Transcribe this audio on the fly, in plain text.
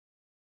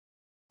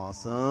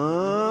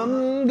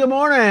Awesome. Good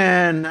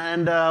morning,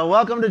 and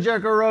welcome to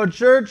Jericho Road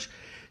Church.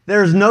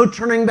 There's no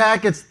turning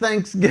back. It's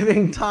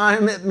Thanksgiving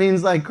time. It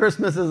means like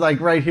Christmas is like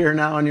right here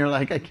now, and you're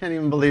like, I can't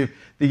even believe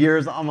the year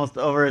is almost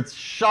over. It's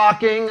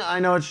shocking. I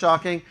know it's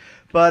shocking,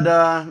 but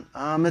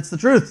it's the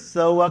truth.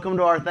 So welcome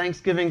to our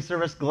Thanksgiving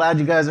service. Glad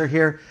you guys are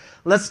here.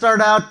 Let's start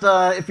out.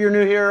 If you're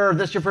new here or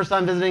this is your first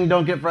time visiting,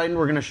 don't get frightened.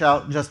 We're going to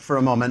shout just for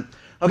a moment.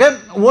 Okay,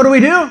 what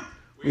do?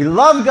 We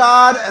love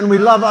God and we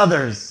love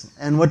others.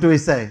 And what do we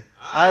say?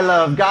 I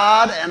love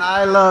God and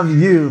I love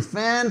you.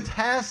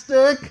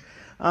 Fantastic.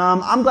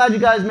 I'm glad you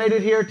guys made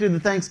it here to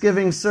the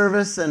Thanksgiving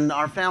service and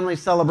our family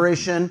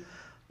celebration.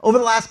 Over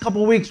the last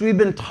couple weeks, we've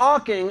been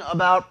talking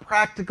about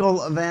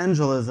practical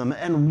evangelism.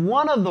 And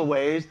one of the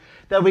ways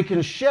that we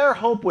can share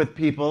hope with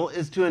people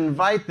is to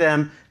invite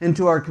them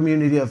into our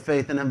community of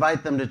faith and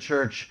invite them to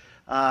church.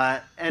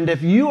 And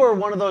if you are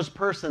one of those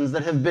persons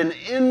that have been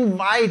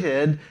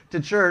invited to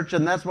church,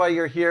 and that's why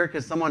you're here,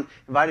 because someone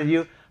invited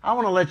you, I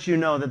want to let you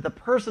know that the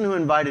person who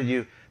invited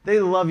you,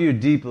 they love you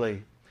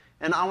deeply.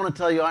 And I want to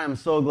tell you, I am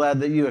so glad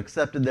that you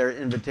accepted their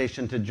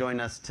invitation to join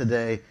us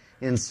today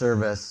in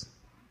service.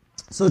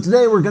 So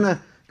today we're going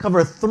to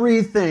cover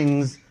 3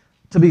 things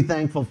to be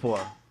thankful for.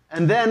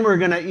 And then we're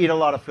going to eat a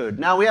lot of food.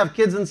 Now we have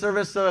kids in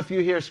service, so if you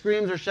hear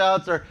screams or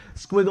shouts or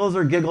squiggles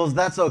or giggles,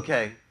 that's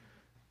okay.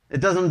 It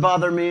doesn't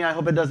bother me. I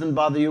hope it doesn't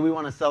bother you. We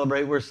want to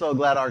celebrate. We're so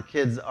glad our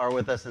kids are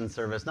with us in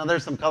service. Now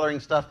there's some coloring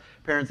stuff.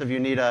 Parents, if you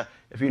need a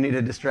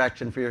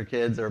distraction for your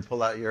kids or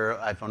pull out your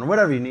iPhone or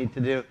whatever you need to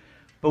do.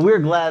 But we're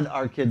glad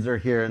our kids are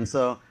here. And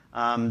so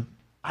I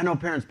know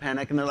parents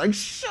panic and they're like,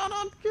 shut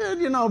up,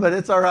 kid, but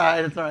it's all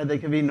right. It's all right. They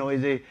can be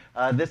noisy.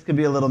 This could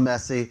be a little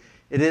messy.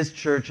 It is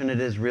church and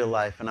it is real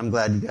life. And I'm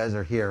glad you guys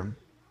are here.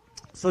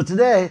 So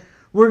today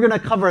we're going to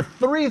cover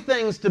 3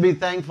 things to be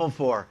thankful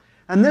for.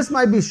 And this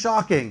might be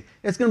shocking.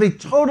 It's going to be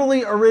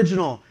totally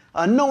original.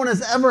 No one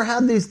has ever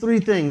had these 3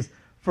 things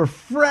for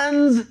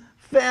friends,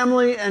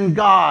 family, and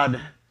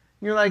God.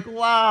 You're like,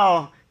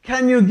 wow,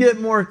 can you get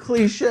more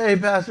cliche,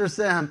 Pastor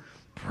Sam?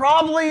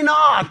 Probably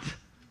not.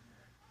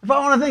 If I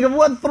want to think of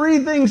what 3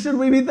 things should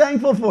we be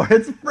thankful for,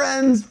 it's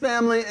friends,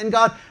 family, and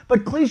God.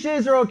 But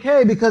cliches are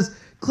okay because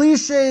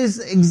cliches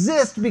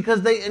exist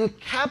because they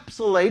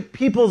encapsulate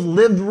people's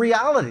lived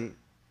reality.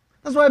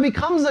 That's why it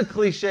becomes a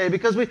cliche,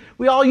 because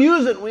we all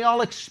use it and we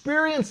all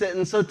experience it.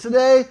 And so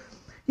today,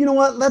 you know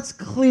what? Let's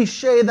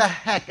cliche the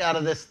heck out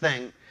of this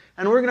thing.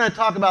 And we're going to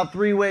talk about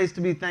 3 ways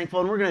to be thankful,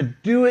 and we're going to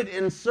do it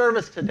in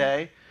service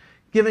today,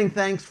 giving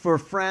thanks for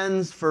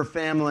friends, for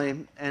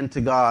family, and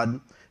to God.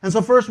 And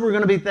so first, we're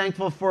going to be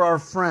thankful for our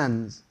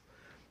friends.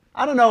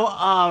 I don't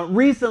know,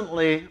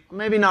 recently,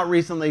 maybe not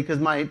recently, because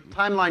my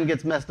timeline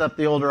gets messed up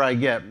the older I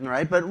get,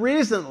 right? But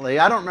recently,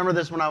 I don't remember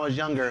this when I was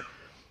younger,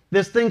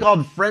 this thing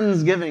called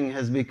Friendsgiving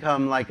has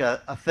become like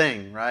a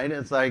thing, right?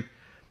 It's like,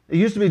 it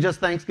used to be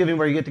just Thanksgiving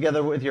where you get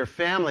together with your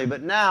family,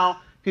 but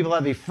now people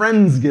have a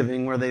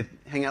Friendsgiving where they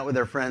hang out with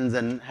their friends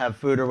and have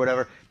food or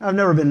whatever. I've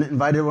never been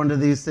invited to one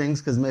of these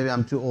things because maybe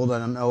I'm too old, I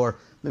don't know, or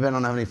maybe I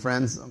don't have any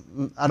friends.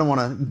 I don't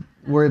want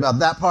to worry about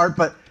that part,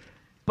 but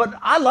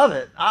I love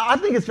it. I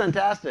think it's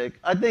fantastic.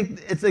 I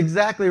think it's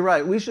exactly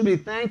right. We should be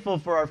thankful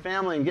for our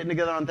family, and getting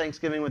together on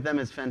Thanksgiving with them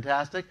is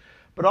fantastic.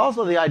 But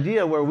also the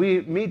idea where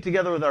we meet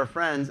together with our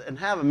friends and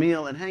have a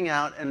meal and hang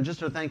out and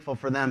just are thankful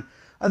for them,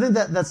 I think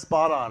that's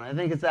spot on. I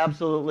think it's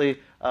absolutely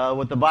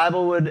what the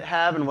Bible would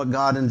have and what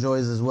God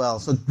enjoys as well.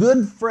 So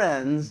good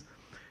friends,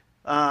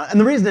 and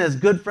the reason is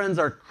good friends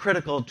are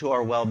critical to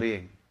our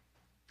well-being.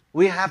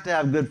 We have to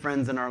have good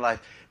friends in our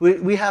life.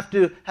 We have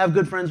to have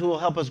good friends who will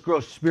help us grow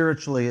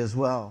spiritually as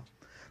well.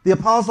 The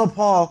Apostle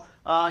Paul,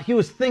 he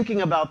was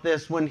thinking about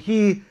this when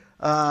he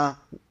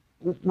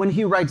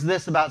writes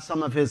this about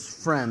some of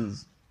his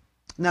friends.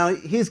 Now,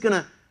 he's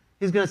going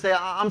to say,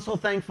 I'm so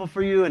thankful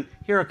for you, and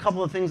here are a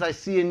couple of things I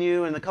see in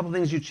you, and a couple of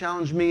things you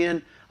challenge me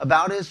in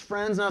about his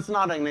friends. Now, it's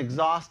not an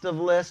exhaustive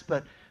list,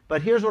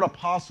 but here's what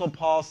Apostle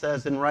Paul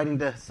says in writing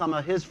to some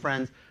of his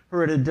friends who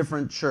are at a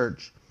different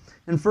church.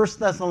 In 1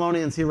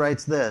 Thessalonians, he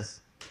writes this,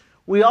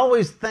 we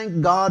always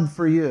thank God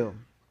for you,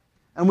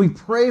 and we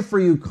pray for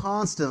you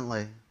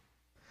constantly.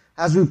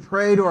 As we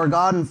pray to our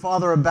God and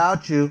Father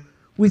about you,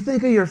 we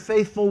think of your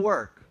faithful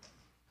work.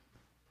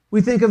 We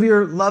think of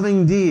your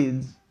loving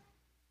deeds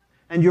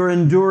and your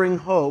enduring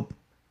hope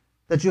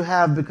that you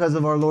have because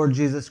of our Lord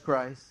Jesus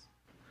Christ.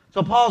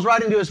 So Paul's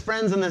writing to his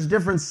friends in this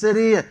different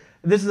city.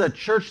 This is a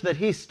church that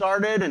he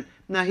started, and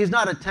now he's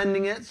not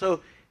attending it.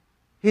 So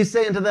he's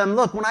saying to them,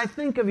 look, when I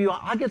think of you,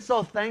 I get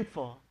so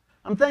thankful.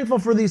 I'm thankful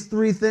for these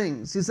 3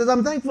 things. He says,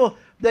 I'm thankful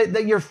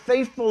that you're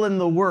faithful in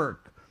the work.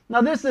 Now,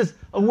 this is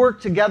a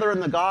work together in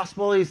the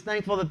gospel. He's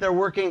thankful that they're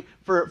working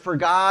for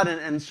God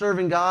and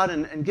serving God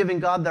and giving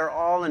God their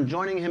all and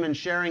joining him in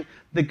sharing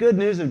the good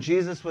news of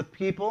Jesus with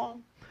people.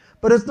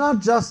 But it's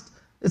not just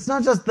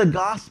the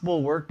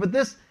gospel work, but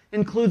this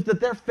includes that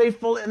they're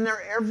faithful in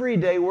their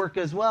everyday work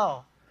as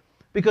well.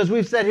 Because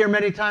we've said here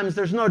many times,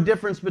 there's no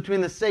difference between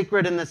the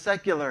sacred and the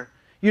secular.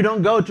 You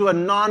don't go to a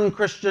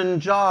non-Christian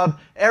job.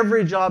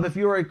 Every job, if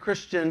you're a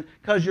Christian,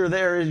 because you're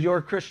there, is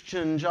your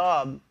Christian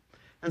job.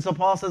 And so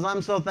Paul says,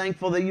 I'm so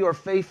thankful that you are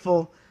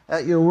faithful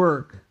at your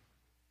work.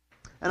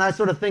 And I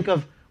sort of think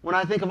of, when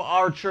I think of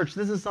our church,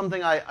 this is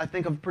something I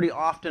think of pretty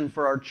often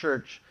for our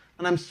church.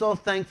 And I'm so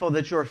thankful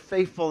that you're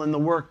faithful in the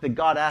work that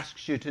God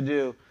asks you to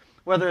do.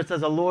 Whether it's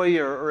as a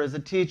lawyer or as a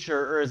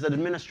teacher or as an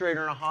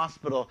administrator in a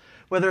hospital,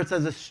 whether it's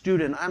as a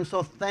student, I'm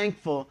so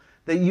thankful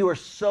that you are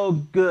so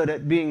good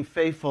at being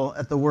faithful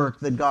at the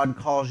work that God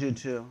calls you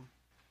to.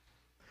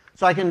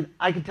 So I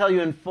can tell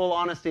you in full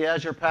honesty,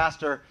 as your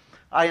pastor,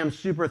 I am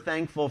super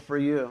thankful for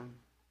you. You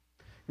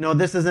know,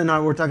 this isn't,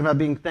 we're talking about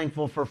being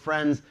thankful for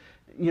friends.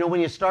 You know, when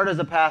you start as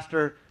a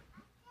pastor,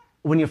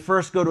 when you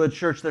first go to a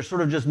church, they're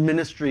sort of just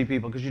ministry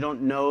people because you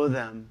don't know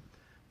them.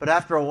 But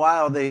after a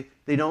while, they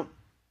don't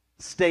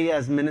stay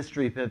as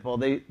ministry people.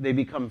 They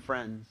become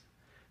friends.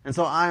 And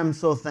so I am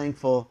so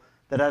thankful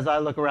that as I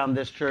look around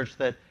this church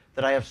that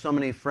I have so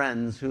many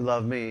friends who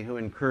love me, who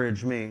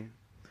encourage me,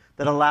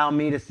 that allow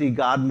me to see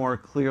God more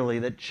clearly,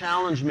 that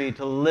challenge me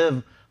to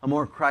live a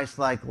more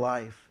Christ-like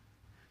life,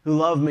 who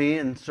love me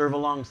and serve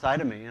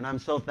alongside of me. And I'm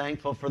so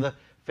thankful for the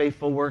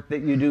faithful work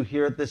that you do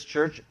here at this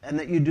church and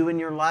that you do in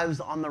your lives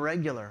on the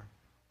regular.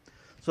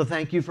 So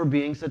thank you for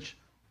being such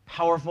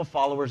powerful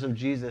followers of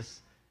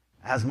Jesus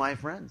as my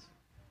friends.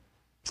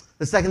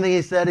 The second thing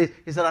he said,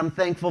 I'm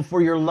thankful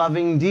for your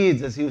loving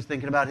deeds, as he was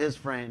thinking about his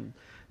friend.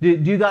 Do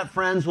you got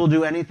friends who will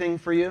do anything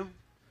for you?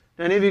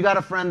 Do any of you got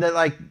a friend that,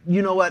 like,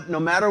 you know what, no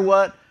matter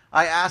what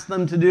I ask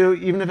them to do,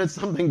 even if it's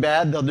something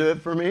bad, they'll do it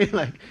for me?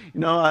 Like, you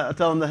know, I'll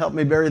tell them to help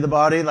me bury the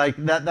body. Like,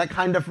 that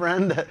kind of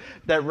friend,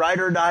 that ride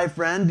or die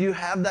friend. Do you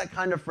have that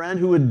kind of friend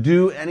who would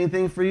do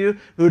anything for you,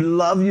 who would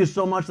love you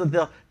so much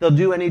that they'll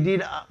do any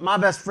deed? My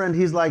best friend,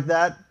 he's like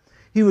that.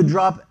 He would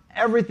drop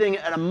everything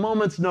at a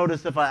moment's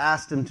notice if I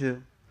asked him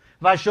to.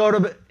 If I showed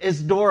up at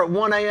his door at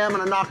 1 a.m.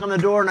 and I knock on the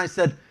door and I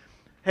said,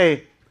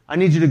 hey, I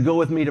need you to go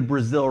with me to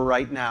Brazil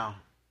right now.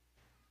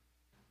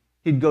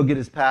 He'd go get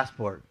his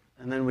passport,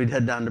 and then we'd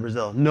head down to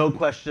Brazil. No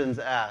questions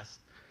asked.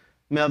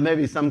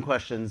 Maybe some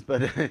questions,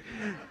 but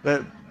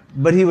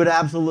he would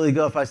absolutely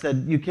go. If I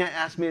said, you can't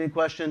ask me any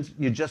questions,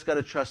 you just got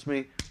to trust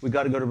me, we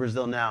got to go to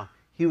Brazil now.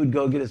 He would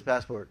go get his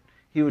passport.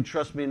 He would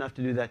trust me enough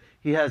to do that.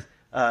 He has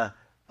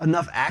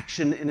enough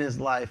action in his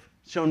life,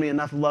 shown me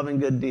enough love and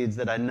good deeds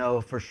that I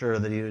know for sure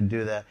that he would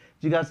do that.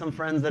 Do you got some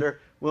friends that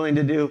are willing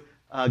to do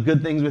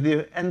good things with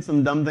you and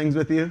some dumb things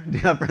with you? Do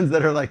you have friends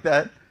that are like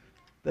that?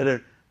 That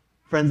are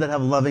friends that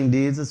have loving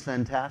deeds? Is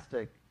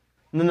fantastic.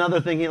 And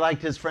another thing he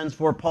liked his friends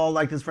for, Paul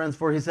liked his friends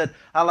for, he said,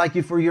 I like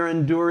you for your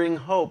enduring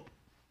hope.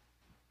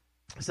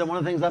 He said, one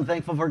of the things I'm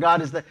thankful for,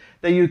 God, is that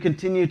you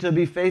continue to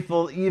be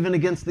faithful even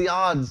against the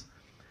odds.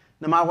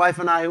 Now, my wife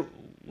and I,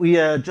 we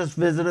just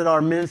visited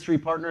our ministry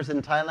partners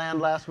in Thailand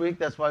last week.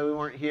 That's why we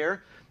weren't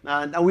here.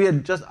 Now I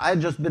had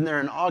just been there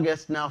in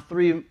August. Now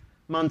 3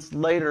 months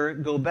later,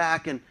 go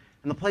back, and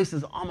the place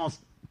is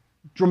almost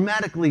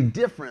dramatically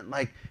different.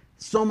 Like,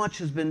 so much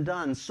has been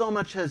done. So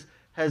much has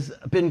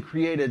been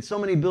created. So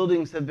many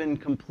buildings have been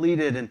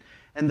completed,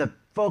 and the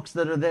folks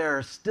that are there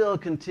are still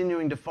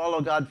continuing to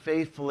follow God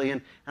faithfully.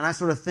 And I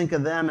sort of think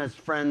of them as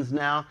friends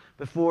now.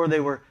 Before,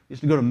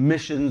 used to go to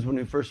missions when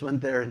we first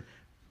went there and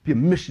be a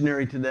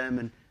missionary to them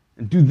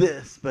and do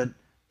this. But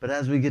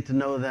as we get to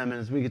know them and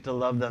as we get to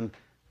love them,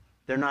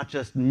 they're not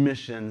just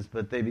missions,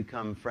 but they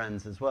become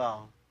friends as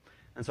well.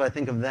 And so I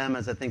think of them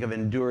as I think of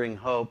enduring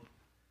hope.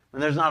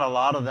 And there's not a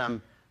lot of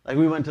them. Like,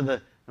 we went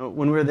to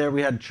when we were there,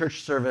 we had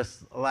church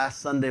service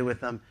last Sunday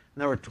with them,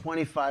 and there were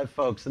 25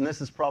 folks, and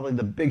this is probably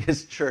the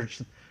biggest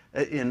church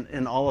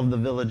in all of the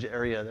village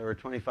area. There were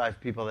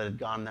 25 people that had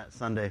gone that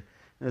Sunday.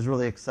 It was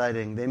really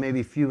exciting. They may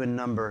be few in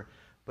number,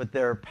 but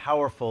they're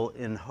powerful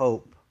in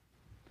hope,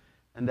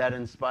 and that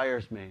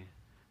inspires me,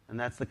 and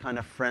that's the kind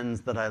of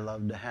friends that I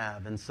love to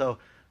have. And so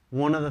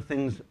one of the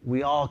things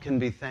we all can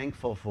be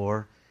thankful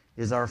for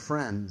is our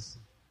friends.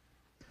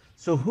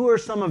 So who are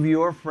some of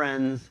your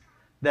friends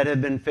that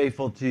have been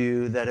faithful to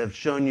you, that have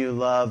shown you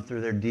love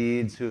through their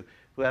deeds, who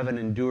have an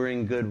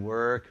enduring good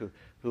work,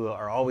 who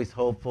are always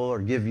hopeful or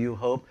give you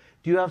hope?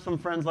 Do you have some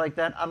friends like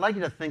that? I'd like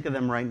you to think of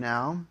them right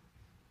now.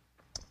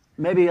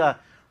 Maybe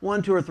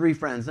 1, 2, or 3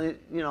 friends. You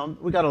know,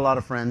 we got a lot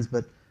of friends,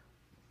 but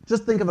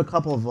just think of a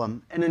couple of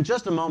them. And in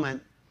just a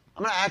moment,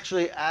 I'm going to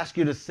actually ask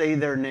you to say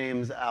their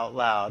names out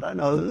loud. I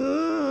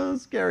know,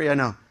 scary, I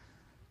know.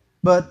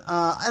 But,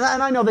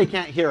 and I know they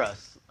can't hear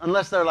us.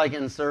 Unless they're like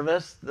in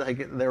service,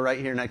 like they're right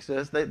here next to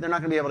us. They're not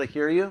going to be able to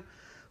hear you.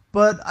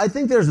 But I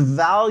think there's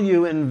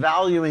value in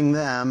valuing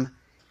them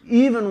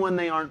even when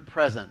they aren't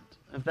present,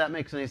 if that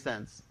makes any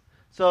sense.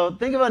 So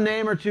think of a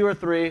name or 2 or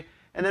 3,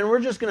 and then we're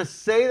just going to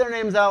say their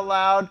names out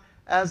loud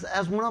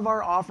as one of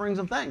our offerings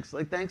of thanks.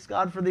 Like, thanks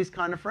God for these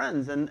kind of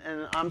friends, and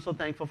I'm so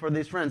thankful for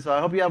these friends. So I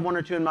hope you have 1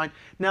 or 2 in mind.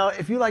 Now,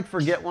 if you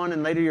forget one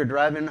and later you're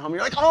driving home,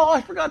 you're like, oh,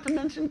 I forgot to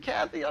mention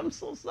Kathy. I'm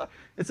so sorry.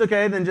 It's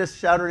okay. Then just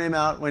shout her name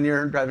out when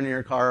you're driving in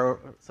your car or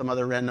some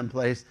other random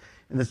place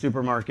in the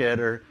supermarket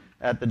or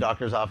at the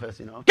doctor's office,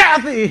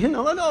 Kathy,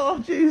 like,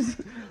 oh,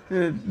 jeez.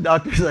 The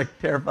doctor's like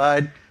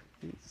terrified.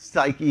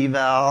 Psych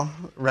eval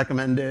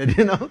recommended,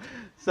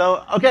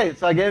 So, okay,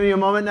 so I gave you a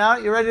moment now.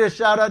 You ready to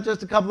shout out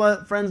just a couple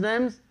of friends'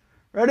 names?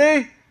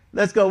 Ready?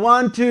 Let's go.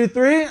 1, 2,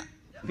 3.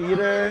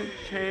 Peter,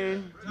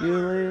 Shane,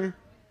 Julie.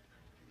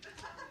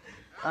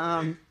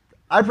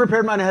 I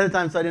prepared mine ahead of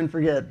time so I didn't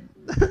forget.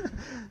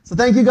 So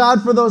thank you,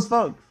 God, for those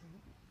folks.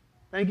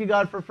 Thank you,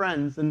 God, for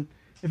friends. And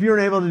if you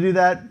weren't able to do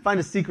that, find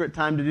a secret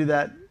time to do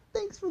that.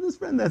 Thanks for this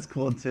friend. That's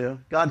cool, too.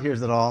 God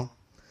hears it all.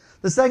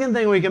 The second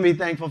thing we can be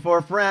thankful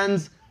for,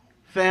 friends,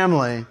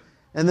 family.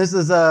 And this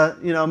is,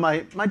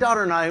 my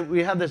daughter and I,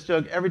 we have this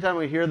joke. Every time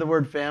we hear the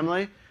word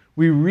family,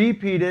 we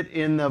repeat it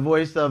in the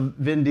voice of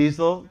Vin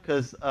Diesel,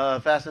 because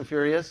Fast and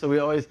Furious. So we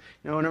always,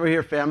 whenever we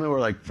hear family, we're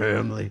like,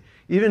 family.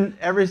 Even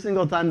every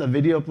single time the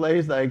video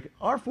plays, like,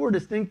 our 4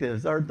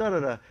 distinctives, our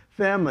da-da-da,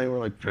 family, we're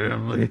like,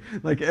 family,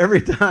 like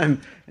every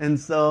time. And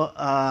so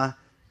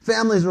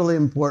family is really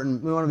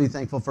important. We want to be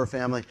thankful for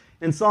family.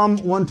 In Psalm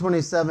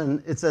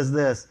 127, it says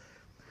this,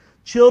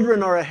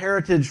 children are a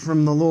heritage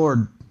from the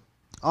Lord,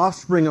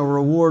 offspring a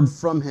reward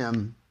from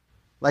him.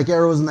 Like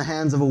arrows in the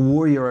hands of a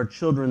warrior are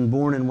children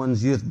born in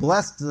one's youth.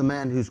 Blessed is the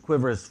man whose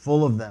quiver is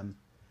full of them.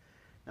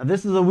 Now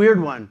this is a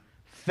weird one.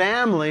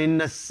 Family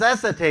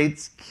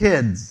necessitates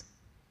kids.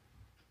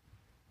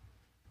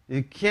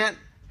 You can't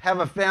have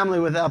a family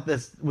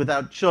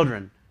without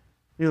children.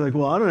 You're like,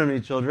 well, I don't have any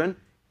children.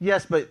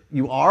 Yes, but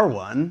you are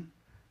one.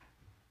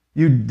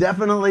 You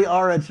definitely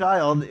are a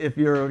child if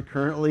you're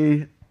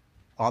currently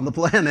on the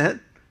planet.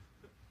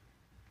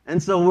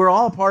 And so we're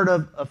all part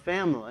of a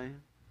family.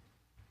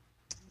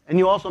 And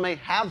you also may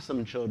have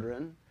some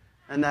children,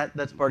 and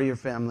that's part of your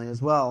family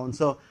as well. And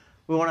so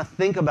we want to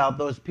think about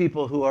those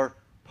people who are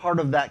part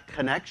of that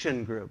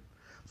connection group.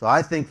 So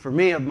I think for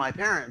me of my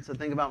parents. I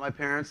think about my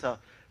parents, how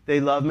they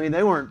loved me.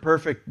 They weren't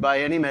perfect by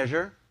any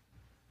measure,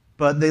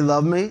 but they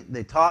loved me.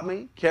 They taught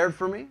me, cared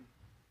for me.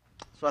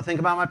 So I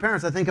think about my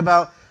parents. I think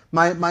about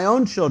my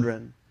own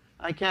children.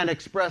 I can't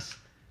express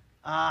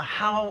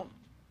how,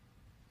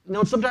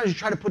 sometimes you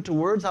try to put to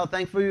words how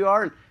thankful you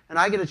are, and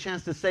I get a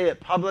chance to say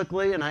it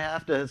publicly, and I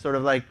have to sort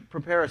of like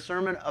prepare a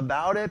sermon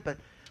about it. But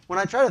when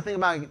I try to think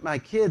about my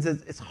kids,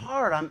 it's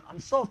hard. I'm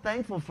so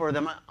thankful for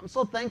them. I'm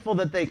so thankful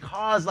that they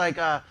cause like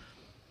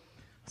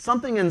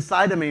something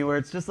inside of me where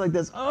it's just like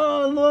this,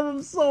 oh, I love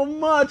them so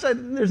much.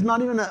 There's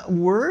not even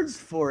words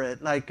for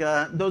it. Like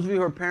those of you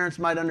who are parents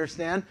might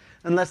understand,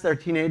 unless they're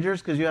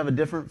teenagers, because you have a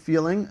different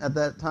feeling at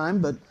that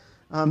time. But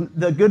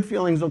the good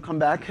feelings will come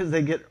back as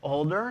they get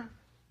older.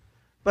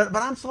 But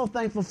I'm so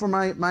thankful for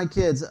my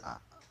kids.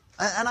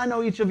 And I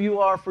know each of you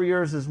are for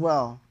yours as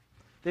well.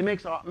 They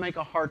make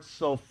a heart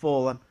so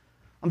full.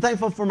 I'm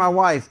thankful for my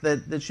wife,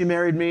 that she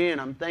married me,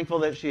 and I'm thankful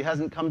that she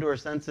hasn't come to her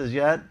senses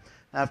yet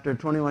after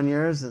 21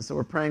 years, and so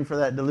we're praying for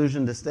that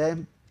delusion to stay.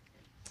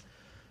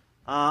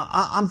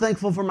 I'm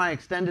thankful for my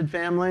extended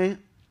family,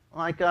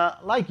 like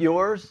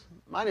yours.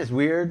 Mine is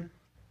weird.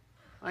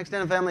 My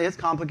extended family is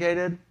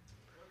complicated.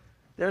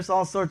 There's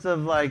all sorts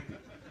of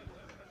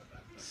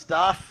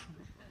stuff.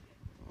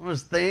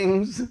 There's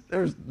things.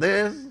 There's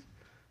this.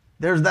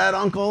 There's that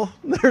uncle.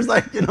 There's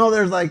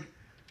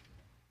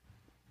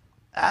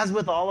as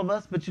with all of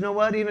us, but you know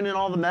what? Even in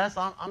all the mess,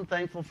 I'm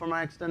thankful for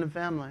my extended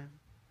family.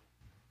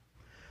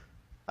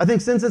 I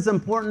think since it's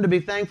important to be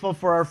thankful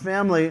for our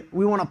family,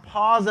 we want to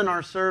pause in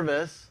our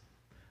service.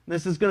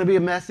 This is going to be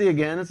messy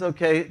again. It's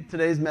okay.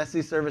 Today's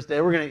messy service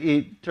day. We're going to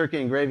eat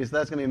turkey and gravy, so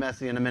that's going to be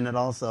messy in a minute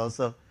also.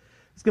 So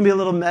it's going to be a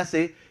little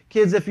messy.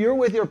 Kids, if you're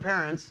with your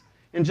parents,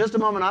 in just a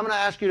moment, I'm going to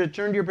ask you to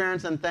turn to your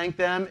parents and thank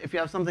them. If you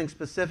have something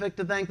specific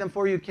to thank them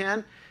for, you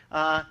can.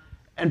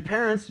 And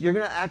parents, you're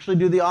going to actually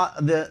do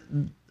the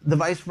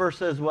vice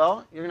versa as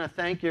well. You're going to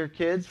thank your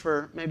kids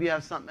for maybe you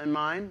have something in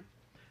mind.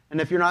 And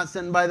if you're not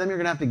sitting by them, you're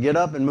going to have to get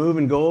up and move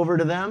and go over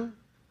to them.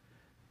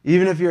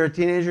 Even if you're a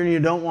teenager and you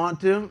don't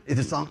want to.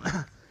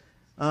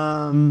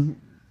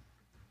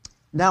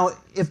 Now,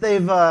 if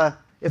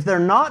they're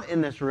not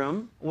in this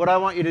room, what I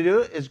want you to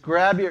do is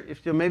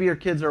maybe your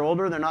kids are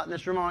older, they're not in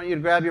this room, I want you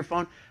to grab your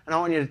phone and I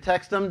want you to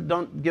text them.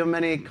 Don't give them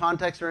any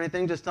context or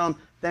anything. Just tell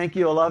them, thank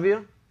you, I love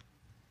you.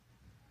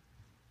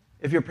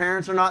 If your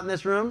parents are not in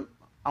this room,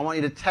 I want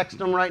you to text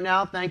them right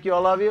now, thank you, I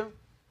love you.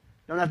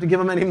 Don't have to give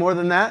them any more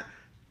than that.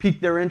 Pique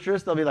their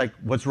interest. They'll be like,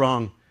 what's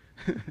wrong?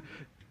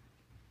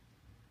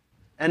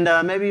 And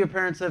maybe your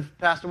parents have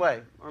passed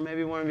away, or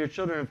maybe one of your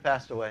children have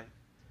passed away.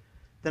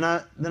 Then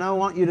I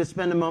want you to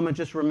spend a moment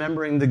just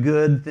remembering the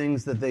good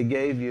things that they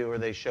gave you or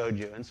they showed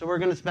you. And so we're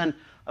going to spend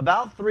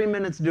about 3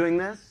 minutes doing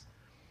this.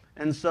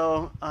 And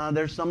so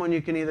there's someone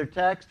you can either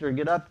text or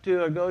get up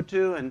to or go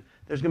to, and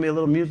there's going to be a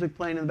little music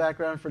playing in the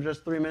background for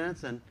just 3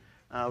 minutes. And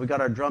we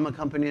got our drum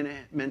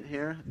accompaniment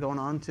here going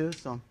on too.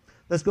 So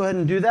let's go ahead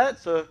and do that.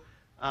 So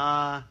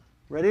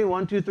ready?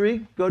 1, 2,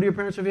 3. Go to your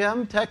parents if you have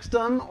them. Text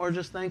them or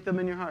just thank them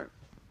in your heart.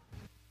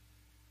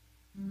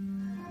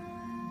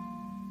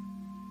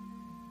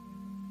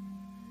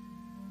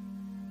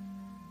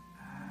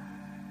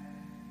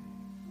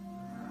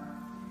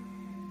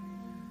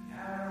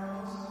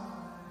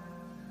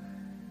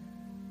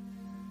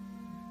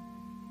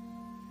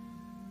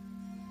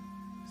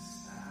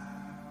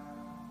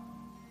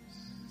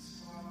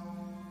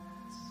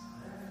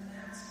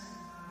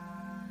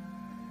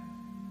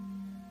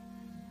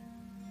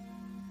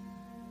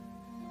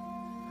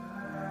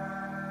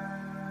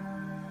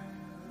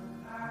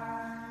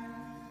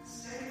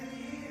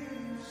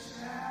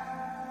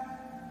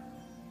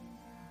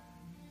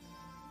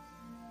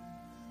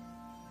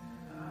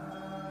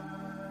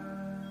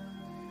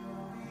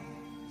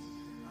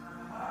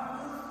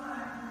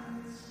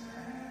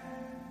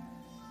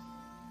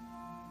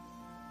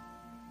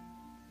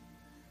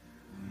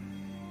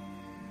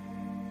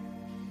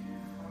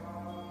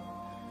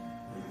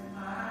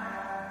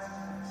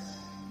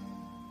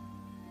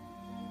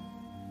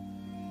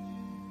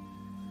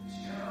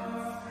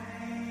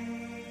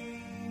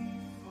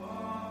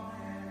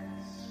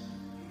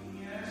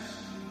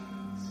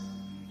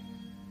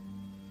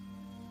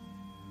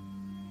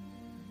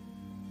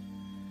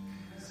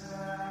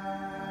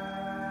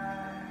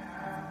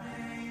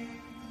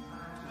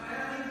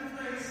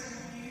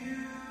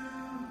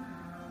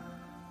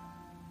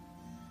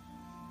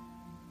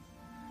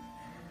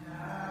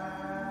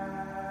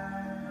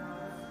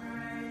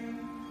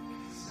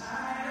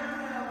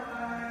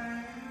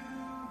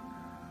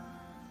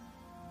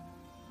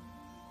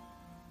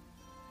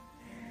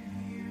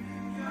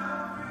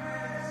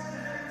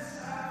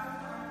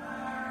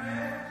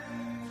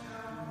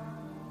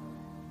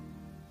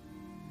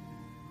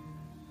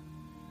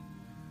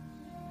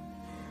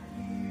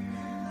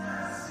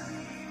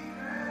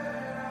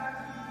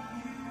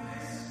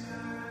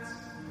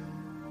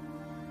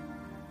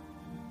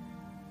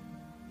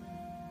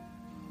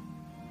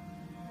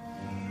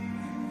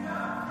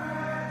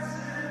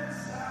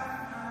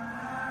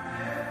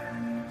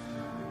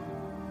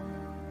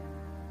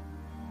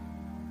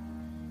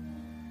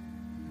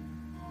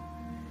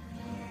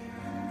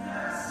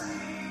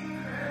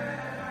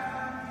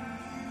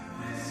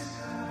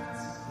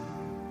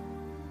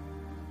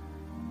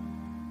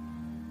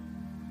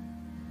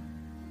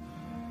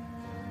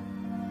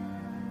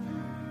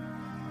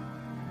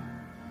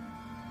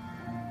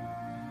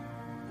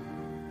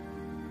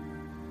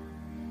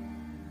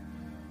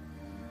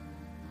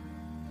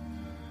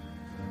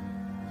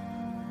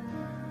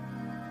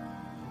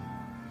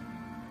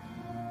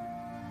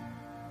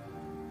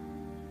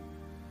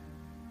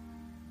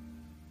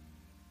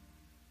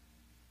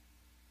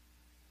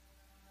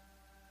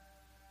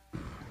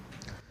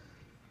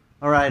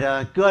 All right,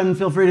 go ahead and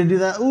feel free to do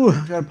that. Ooh,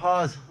 gotta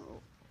pause.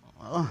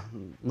 Oh,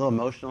 a little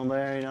emotional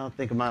there,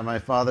 Think about my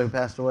father who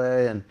passed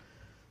away, and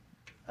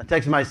I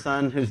texted my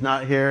son who's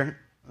not here.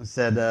 I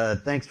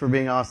said, thanks for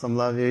being awesome,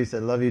 love you. He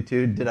said, love you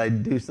too. Did I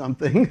do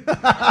something?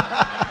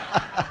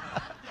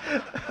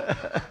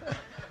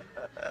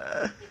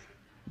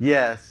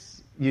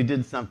 Yes, you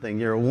did something.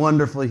 You're a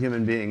wonderful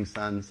human being,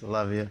 son, so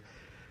love you.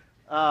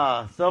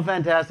 So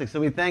fantastic.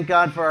 So we thank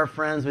God for our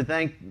friends. We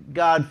thank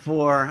God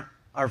for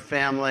our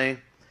family.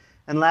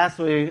 And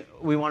lastly,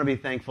 we want to be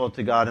thankful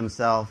to God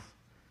himself.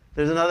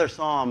 There's another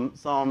psalm,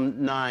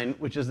 Psalm 9,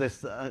 which is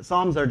this.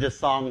 Psalms are just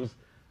songs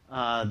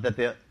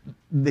that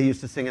they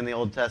used to sing in the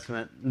Old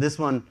Testament. This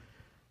one,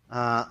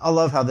 I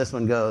love how this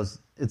one goes.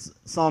 It's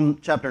Psalm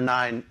chapter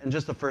 9, and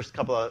just the first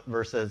couple of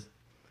verses.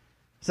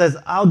 It says,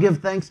 I'll give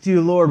thanks to you,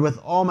 Lord, with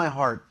all my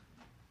heart.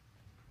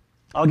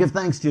 I'll give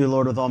thanks to you,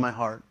 Lord, with all my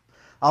heart.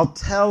 I'll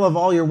tell of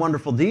all your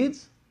wonderful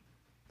deeds.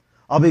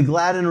 I'll be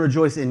glad and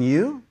rejoice in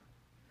you,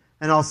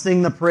 and I'll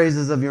sing the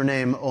praises of your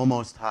name, O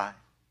Most High.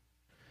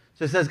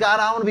 So it says, God,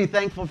 I want to be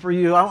thankful for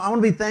you. I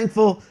want to be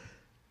thankful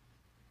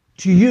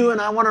to you,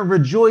 and I want to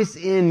rejoice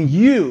in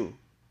you.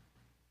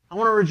 I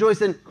want to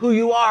rejoice in who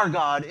you are,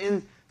 God,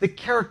 in the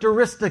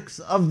characteristics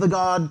of the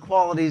God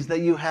qualities that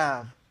you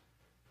have.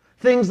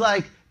 Things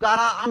like, God,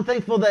 I'm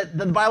thankful that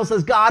the Bible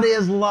says God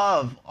is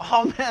love.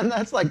 Oh man,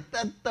 that's like,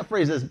 that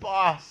phrase is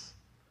boss.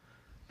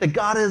 That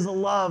God is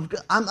love.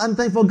 I'm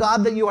thankful,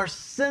 God, that you are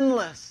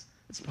sinless.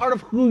 It's part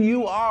of who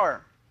you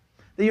are.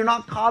 That you're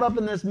not caught up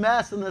in this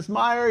mess and this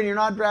mire, and you're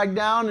not dragged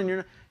down, and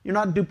you're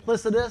not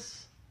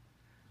duplicitous.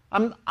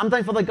 I'm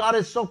thankful that God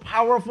is so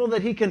powerful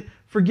that he can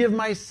forgive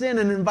my sin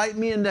and invite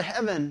me into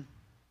heaven.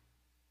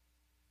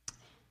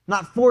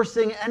 Not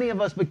forcing any of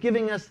us, but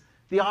giving us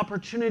the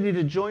opportunity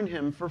to join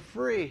him for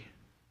free.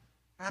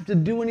 I don't have to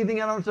do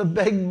anything. I don't have to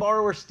beg,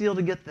 borrow, or steal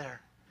to get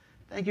there.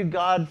 Thank you,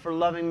 God, for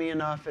loving me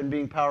enough and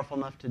being powerful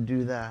enough to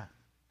do that.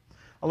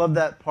 I love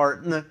that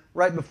part. And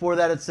right before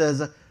that it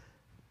says,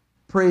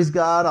 praise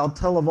God, I'll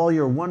tell of all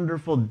your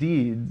wonderful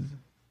deeds.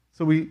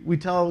 So we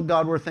tell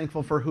God we're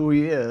thankful for who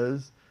he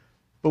is,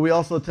 but we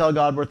also tell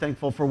God we're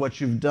thankful for what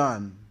you've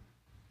done.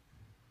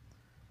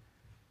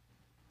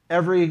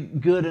 Every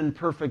good and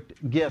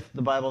perfect gift,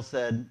 the Bible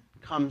said,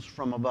 comes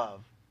from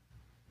above.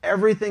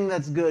 Everything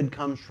that's good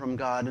comes from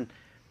God.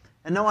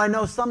 And no, I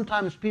know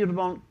sometimes people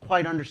don't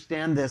quite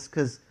understand this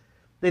because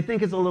they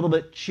think it's a little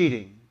bit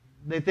cheating.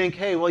 They think,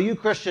 hey, well, you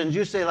Christians,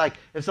 you say like,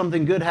 if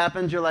something good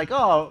happens, you're like,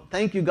 oh,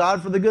 thank you,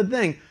 God, for the good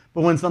thing.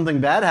 But when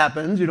something bad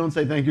happens, you don't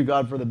say thank you,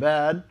 God, for the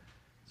bad.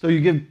 So you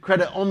give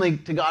credit only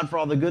to God for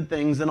all the good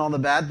things, and all the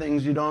bad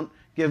things you don't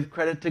give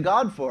credit to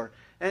God for.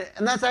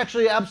 And that's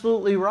actually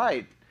absolutely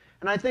right.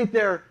 And I think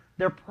their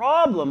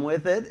problem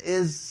with it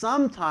is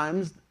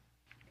sometimes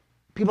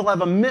people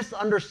have a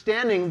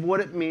misunderstanding of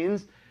what it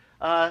means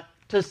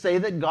to say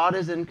that God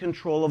is in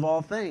control of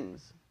all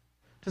things.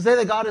 To say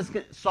that God is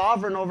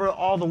sovereign over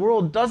all the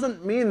world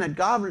doesn't mean that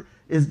God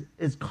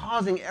is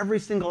causing every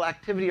single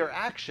activity or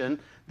action.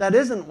 That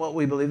isn't what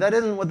we believe. That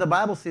isn't what the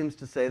Bible seems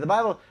to say. The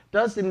Bible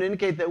does seem to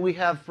indicate that we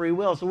have free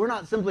will. So we're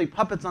not simply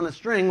puppets on a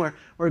string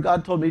where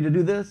God told me to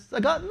do this. I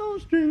got no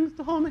strings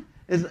to hold me.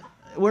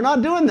 We're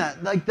not doing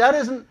that. Like God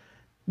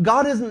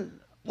isn't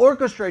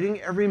orchestrating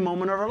every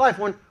moment of our life.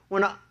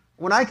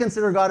 When I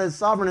consider God as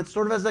sovereign, it's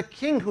sort of as a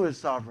king who is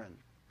sovereign.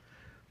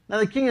 Now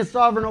the king is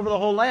sovereign over the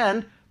whole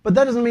land, but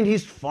that doesn't mean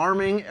he's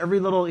farming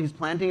he's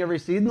planting every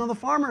seed. No, the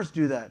farmers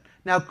do that.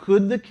 Now,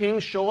 could the king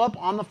show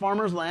up on the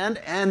farmer's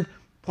land and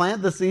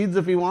plant the seeds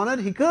if he wanted?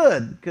 He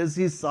could, because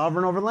he's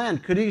sovereign over the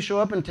land. Could he show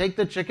up and take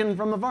the chicken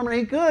from the farmer?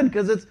 He could,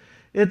 because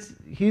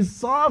he's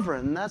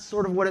sovereign. That's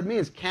sort of what it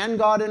means. Can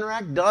God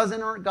interact? Does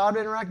God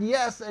interact?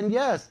 Yes and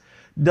yes.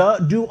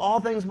 Do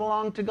all things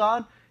belong to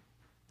God?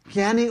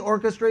 Can he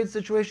orchestrate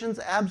situations?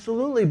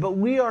 Absolutely. But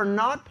we are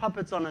not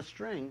puppets on a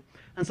string.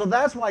 And so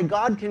that's why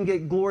God can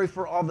get glory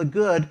for all the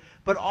good,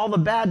 but all the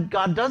bad,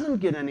 God doesn't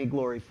get any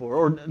glory for,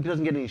 or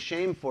doesn't get any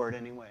shame for it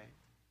anyway.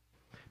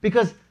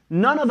 Because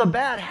none of the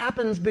bad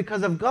happens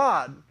because of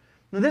God.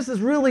 Now this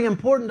is really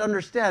important to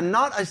understand.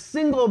 Not a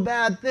single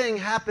bad thing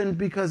happened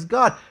because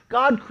God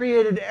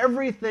created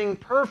everything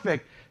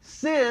perfect.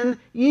 Sin,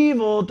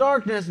 evil,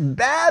 darkness,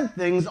 bad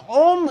things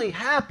only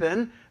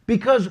happen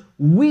because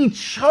we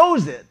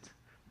chose it.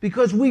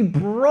 Because we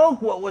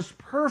broke what was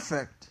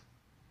perfect.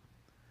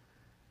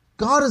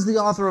 God is the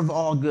author of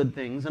all good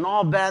things, and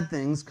all bad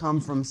things come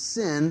from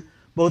sin,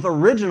 both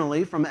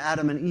originally from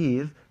Adam and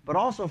Eve, but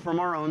also from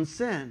our own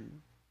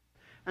sin.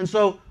 And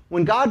so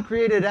when God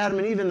created Adam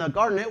and Eve in the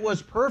garden, it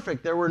was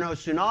perfect. There were no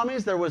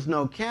tsunamis, there was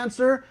no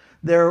cancer,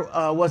 there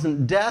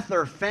wasn't death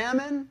or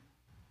famine.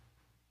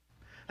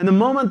 And the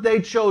moment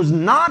they chose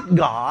not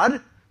God,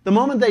 the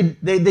moment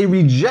they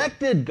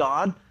rejected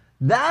God,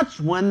 that's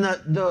when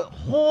the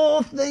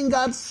whole thing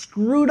got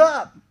screwed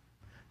up.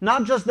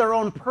 Not just their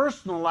own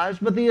personal lives,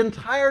 but the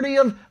entirety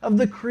of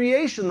the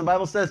creation. The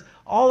Bible says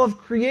all of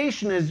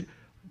creation is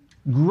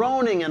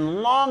groaning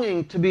and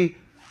longing to be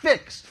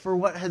fixed for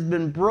what has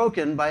been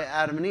broken by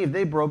Adam and Eve.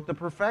 They broke the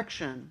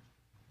perfection.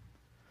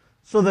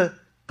 So the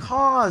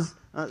cause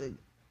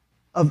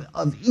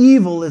of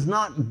evil is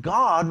not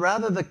God.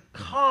 Rather, the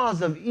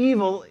cause of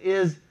evil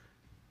is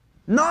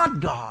not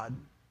God.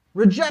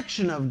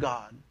 Rejection of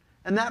God.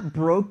 And that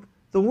broke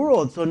the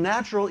world. So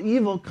natural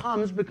evil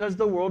comes because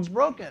the world's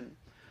broken.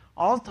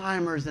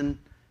 Alzheimer's and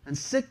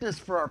sickness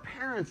for our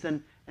parents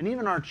and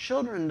even our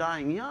children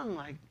dying young.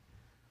 Like,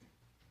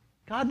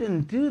 God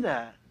didn't do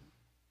that.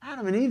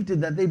 Adam and Eve did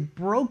that. They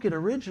broke it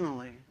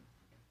originally.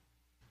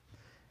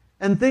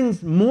 And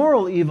things,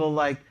 moral evil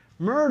like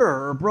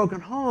murder or broken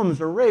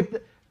homes or rape,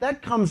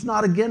 that comes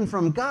not again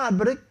from God,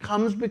 but it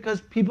comes because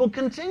people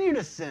continue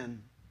to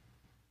sin.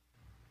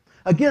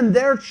 Again,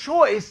 their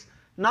choice,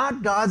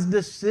 not God's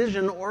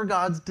decision or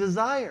God's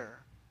desire.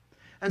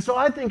 And so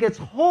I think it's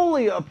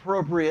wholly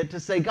appropriate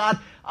to say, God,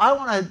 I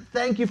want to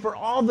thank you for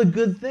all the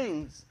good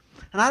things.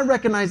 And I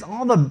recognize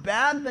all the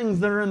bad things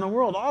that are in the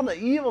world, all the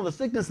evil, the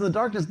sickness, and the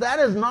darkness. That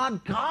is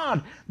not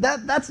God.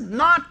 That's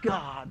not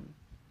God.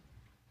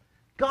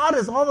 God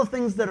is all the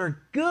things that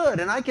are good,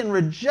 and I can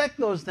reject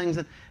those things,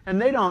 and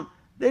they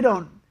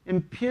don't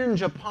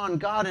impinge upon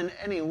God in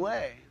any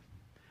way.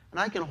 And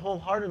I can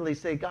wholeheartedly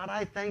say, God,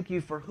 I thank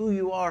you for who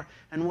you are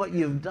and what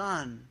you've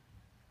done.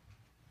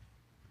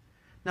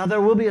 Now,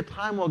 there will be a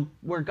time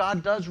where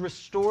God does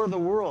restore the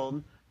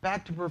world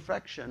back to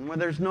perfection, where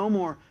there's no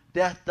more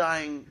death,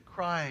 dying,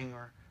 crying,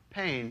 or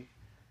pain.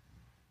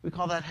 We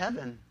call that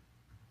heaven.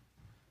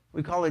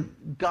 We call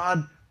it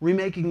God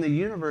remaking the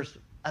universe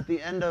at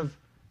the end of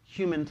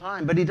human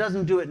time. But he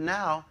doesn't do it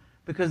now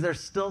because there's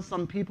still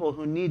some people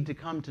who need to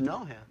come to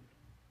know him.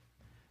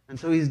 And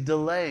so he's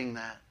delaying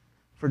that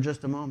for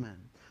just a moment.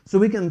 So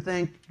we can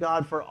thank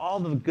God for all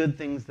the good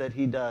things that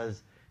he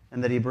does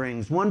and that he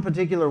brings. One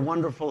particular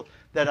wonderful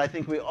that I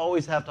think we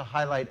always have to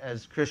highlight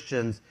as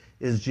Christians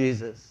is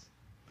Jesus.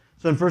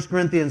 So in 1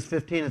 Corinthians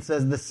 15 it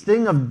says, the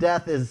sting of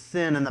death is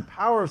sin and the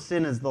power of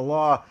sin is the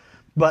law,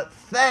 but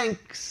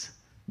thanks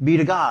be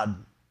to God.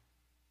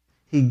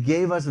 He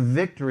gave us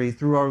victory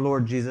through our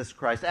Lord Jesus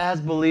Christ. As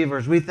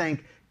believers, we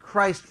thank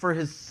Christ for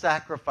his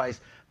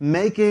sacrifice,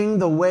 making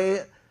the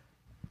way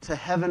to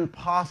heaven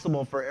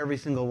possible for every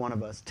single one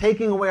of us,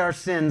 taking away our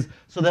sins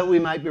so that we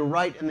might be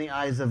right in the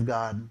eyes of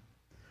God,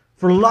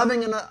 for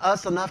loving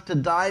us enough to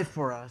die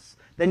for us,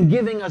 then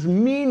giving us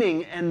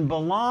meaning and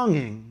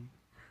belonging.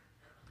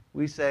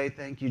 We say,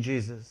 thank you,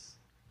 Jesus.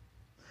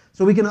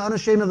 So we can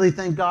unashamedly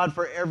thank God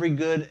for every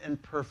good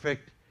and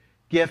perfect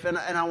gift, and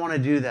I want to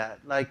do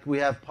that, like we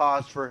have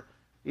pause for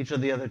each of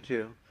the other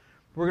two.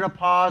 We're going to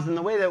pause, and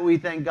the way that we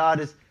thank God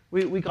is,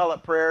 we call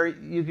it prayer.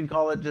 You can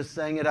call it just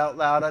saying it out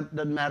loud. It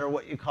doesn't matter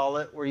what you call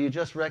it, where you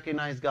just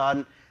recognize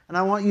God. And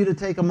I want you to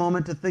take a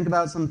moment to think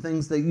about some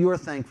things that you're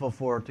thankful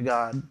for to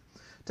God.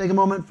 Take a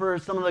moment for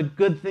some of the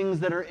good things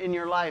that are in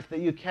your life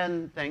that you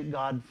can thank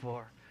God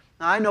for.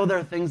 Now, I know there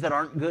are things that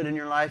aren't good in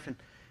your life, and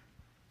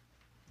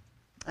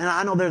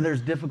I know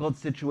there's difficult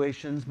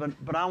situations,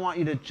 but I want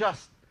you to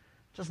just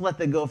let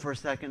that go for a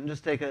second.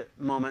 Just take a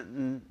moment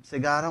and say,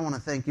 God, I want to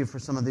thank you for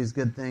some of these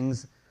good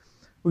things.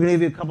 We're going to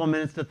give you a couple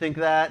minutes to think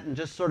that and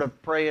just sort of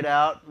pray it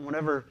out. And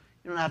whatever,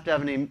 you don't have to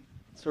have any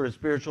sort of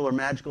spiritual or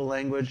magical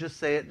language. Just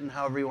say it and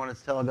however you want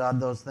to tell God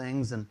those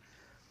things. And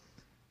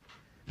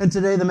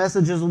today the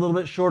message is a little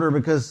bit shorter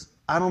because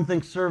I don't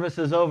think service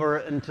is over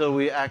until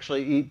we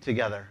actually eat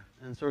together.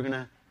 And so we're going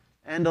to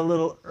end a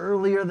little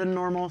earlier than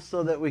normal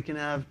so that we can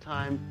have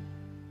time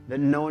that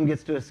no one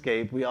gets to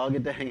escape. We all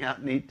get to hang out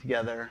and eat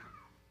together.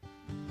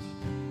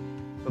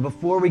 But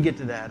before we get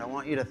to that, I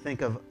want you to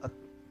think of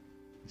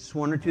just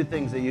one or two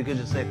things that you could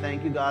just say,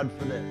 thank you, God,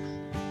 for this.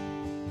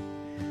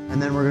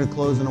 And then we're going to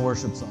close in a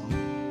worship song.